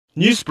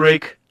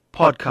Newsbreak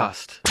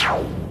Podcast.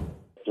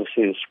 This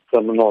is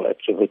criminal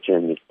activity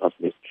and it must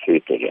be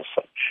treated as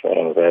such,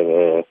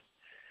 whether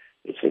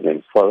it's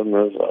against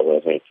foreigners or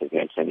whether it's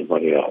against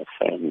anybody else.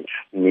 And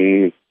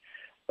we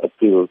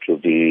appeal to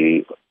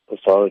the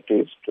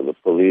authorities, to the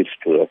police,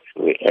 to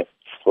actually act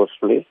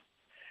forcefully,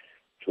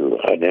 to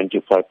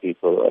identify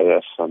people,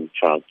 arrest them,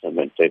 charge them,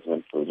 and take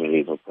them through the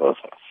legal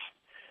process.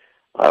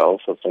 I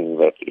also think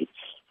that it's,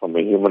 from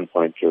a human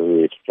point of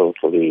view, it's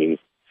totally,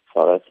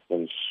 South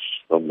Africans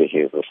don't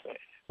behave this way.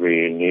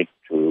 We need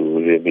to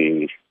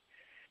really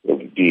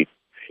look deep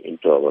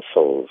into our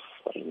souls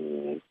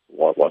and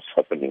what's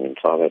happening in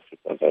South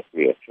Africa that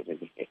we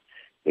actually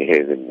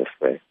behave in this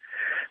way.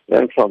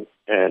 Then from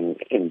an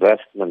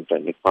investment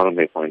and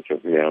economy point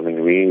of view, I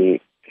mean,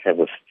 we have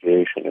a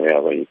situation where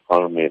our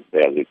economy is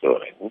barely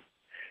growing.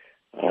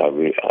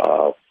 We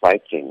are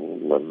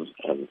fighting with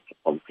and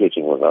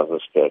competing with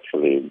others to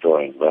actually draw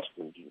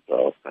investment into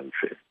our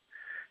country.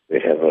 We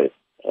have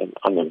an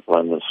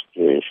unemployment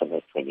situation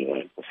at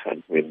 29%.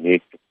 We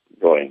need to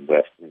grow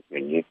investment.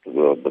 We need to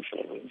grow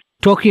businesses.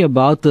 Talking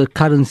about the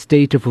current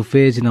state of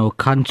affairs in our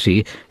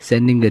country,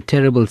 sending a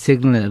terrible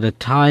signal at a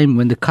time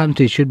when the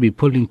country should be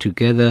pulling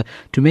together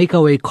to make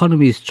our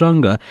economy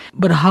stronger.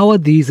 But how are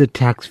these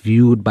attacks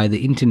viewed by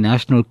the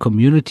international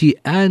community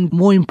and,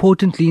 more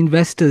importantly,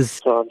 investors?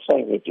 So I'm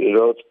saying it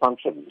erodes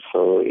confidence.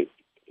 So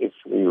if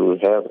you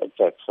have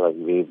attacks like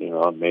these in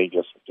our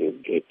major cities,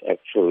 it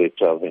actually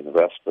tells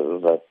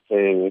investors that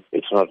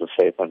it's not a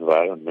safe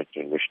environment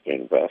in which to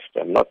invest.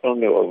 And not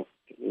only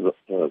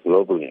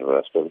global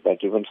investors, but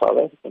even South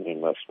African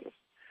investors.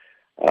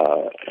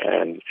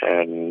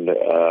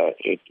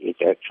 It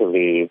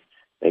actually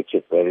makes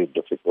it very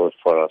difficult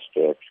for us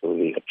to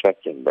actually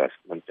attract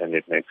investment, and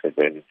it makes it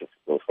very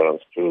difficult for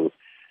us to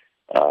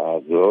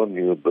grow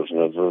new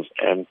businesses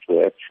and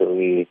to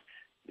actually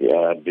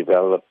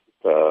develop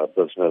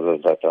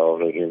businesses that are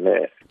already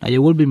there.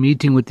 You will be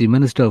meeting with the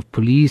Minister of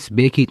Police,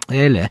 Bheki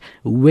Cele.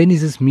 When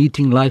is this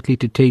meeting likely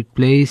to take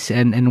place,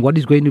 and what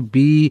is going to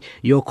be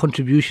your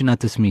contribution at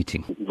this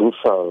meeting?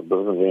 Busa,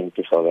 Business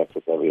into South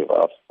Africa, we have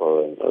asked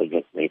for an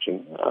urgent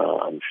meeting.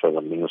 I'm sure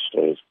the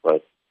Minister is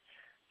quite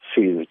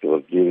seized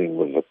with dealing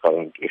with the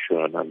current issue,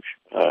 and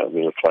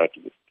we'll try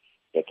to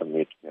get a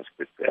meeting as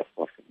quickly as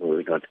possible.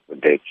 We don't have a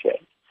date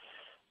yet,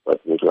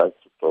 but we'd like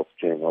to talk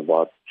to him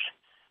about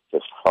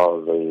just how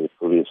the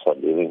police are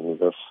dealing with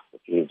this.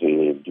 Is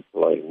he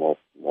deploying more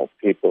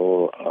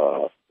people?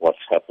 What's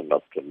happened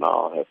up to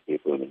now? Have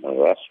people been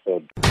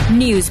arrested?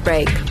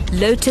 Newsbreak,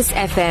 Lotus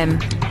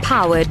FM,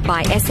 powered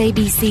by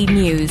SABC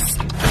News.